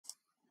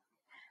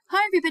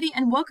Hi everybody,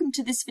 and welcome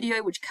to this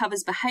video which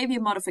covers behaviour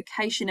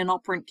modification and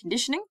operant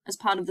conditioning as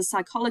part of the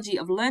Psychology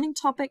of Learning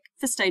topic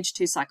for Stage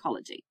 2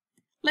 Psychology.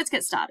 Let's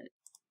get started.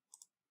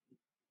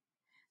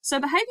 So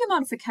behaviour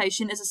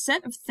modification is a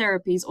set of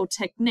therapies or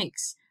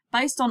techniques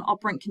based on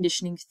operant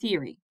conditioning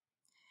theory.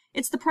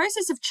 It's the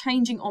process of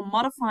changing or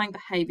modifying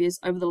behaviours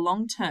over the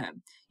long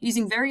term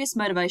using various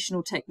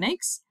motivational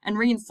techniques and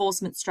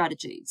reinforcement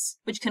strategies,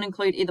 which can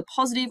include either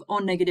positive or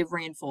negative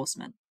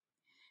reinforcement.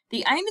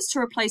 The aim is to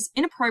replace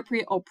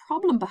inappropriate or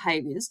problem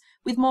behaviours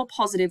with more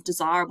positive,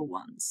 desirable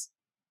ones.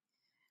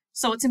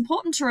 So it's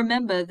important to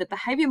remember that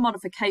behaviour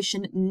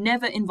modification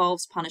never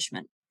involves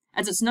punishment,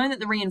 as it's known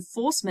that the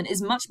reinforcement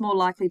is much more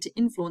likely to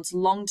influence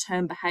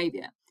long-term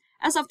behaviour,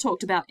 as I've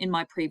talked about in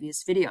my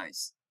previous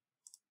videos.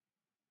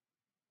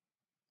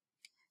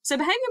 So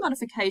behaviour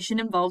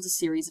modification involves a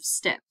series of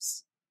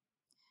steps.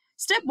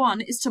 Step 1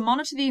 is to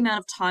monitor the amount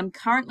of time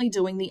currently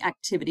doing the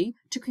activity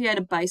to create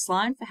a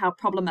baseline for how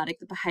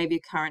problematic the behaviour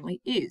currently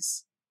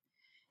is.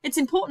 It's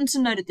important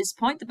to note at this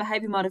point that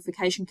behaviour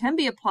modification can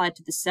be applied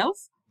to the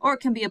self or it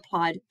can be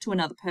applied to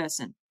another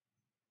person.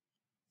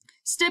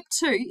 Step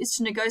 2 is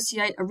to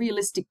negotiate a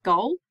realistic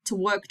goal to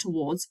work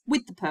towards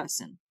with the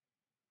person.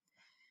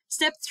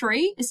 Step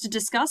 3 is to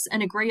discuss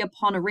and agree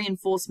upon a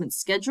reinforcement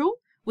schedule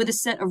with a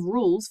set of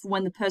rules for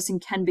when the person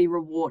can be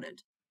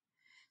rewarded.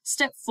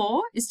 Step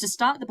 4 is to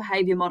start the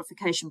behaviour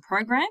modification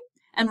program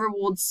and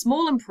reward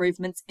small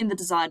improvements in the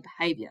desired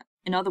behaviour,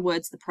 in other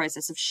words, the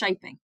process of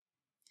shaping.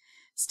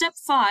 Step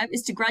 5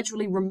 is to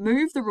gradually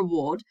remove the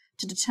reward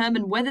to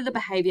determine whether the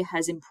behaviour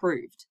has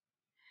improved.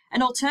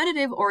 An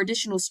alternative or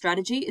additional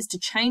strategy is to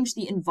change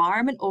the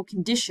environment or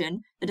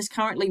condition that is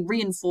currently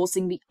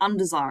reinforcing the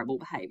undesirable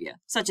behaviour,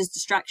 such as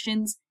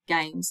distractions,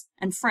 games,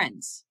 and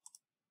friends.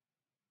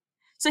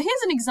 So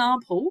here's an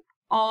example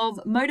of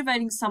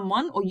motivating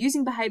someone or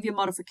using behaviour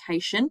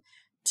modification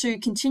to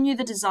continue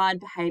the desired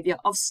behaviour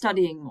of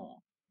studying more.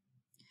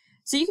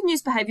 So you can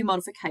use behaviour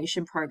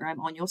modification program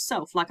on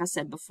yourself, like I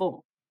said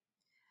before.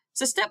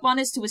 So step 1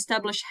 is to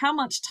establish how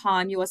much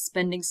time you are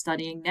spending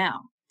studying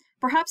now.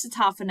 Perhaps it's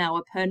half an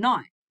hour per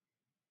night,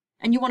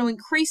 and you want to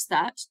increase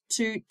that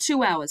to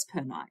 2 hours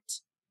per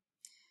night.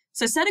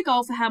 So set a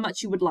goal for how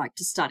much you would like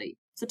to study.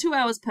 So 2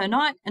 hours per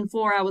night and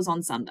 4 hours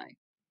on Sunday.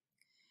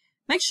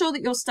 Make sure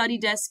that your study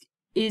desk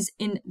is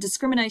in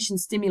discrimination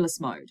stimulus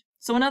mode.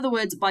 So in other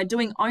words, by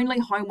doing only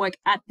homework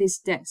at this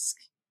desk.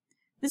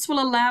 This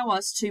will allow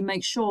us to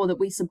make sure that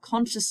we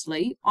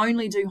subconsciously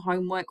only do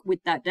homework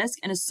with that desk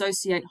and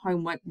associate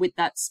homework with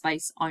that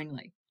space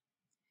only.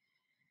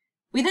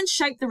 We then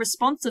shape the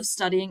response of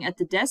studying at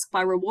the desk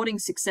by rewarding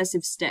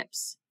successive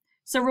steps.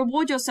 So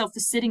reward yourself for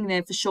sitting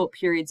there for short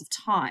periods of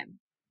time.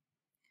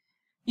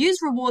 Use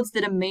rewards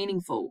that are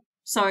meaningful.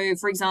 So,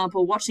 for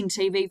example, watching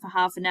TV for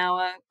half an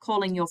hour,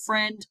 calling your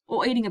friend,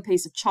 or eating a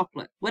piece of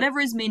chocolate, whatever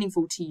is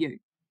meaningful to you.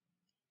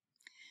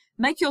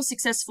 Make your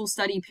successful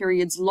study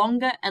periods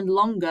longer and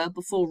longer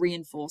before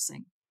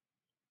reinforcing.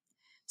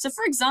 So,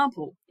 for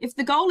example, if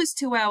the goal is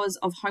 2 hours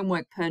of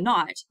homework per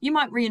night, you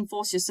might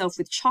reinforce yourself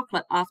with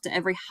chocolate after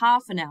every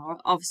half an hour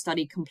of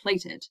study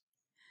completed.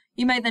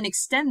 You may then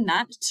extend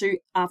that to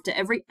after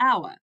every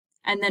hour,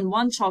 and then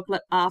 1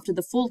 chocolate after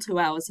the full 2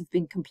 hours have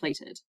been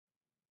completed.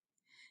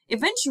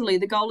 Eventually,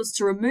 the goal is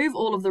to remove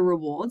all of the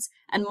rewards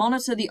and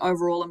monitor the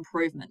overall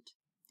improvement.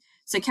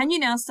 So can you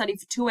now study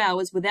for 2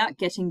 hours without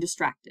getting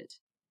distracted?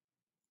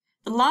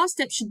 The last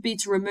step should be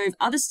to remove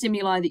other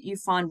stimuli that you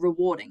find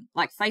rewarding,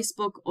 like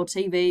Facebook or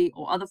TV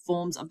or other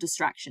forms of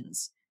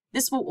distractions.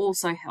 This will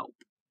also help.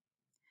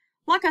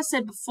 Like I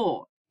said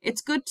before,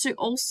 it's good to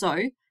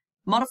also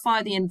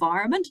modify the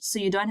environment so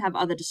you don't have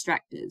other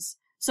distractors.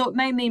 So it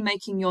may mean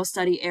making your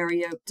study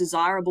area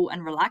desirable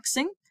and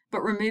relaxing,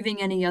 but removing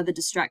any other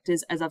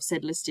distractors as I've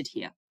said listed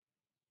here.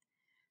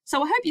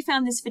 So I hope you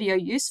found this video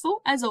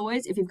useful. As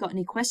always, if you've got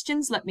any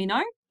questions, let me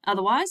know.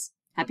 Otherwise,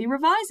 happy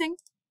revising!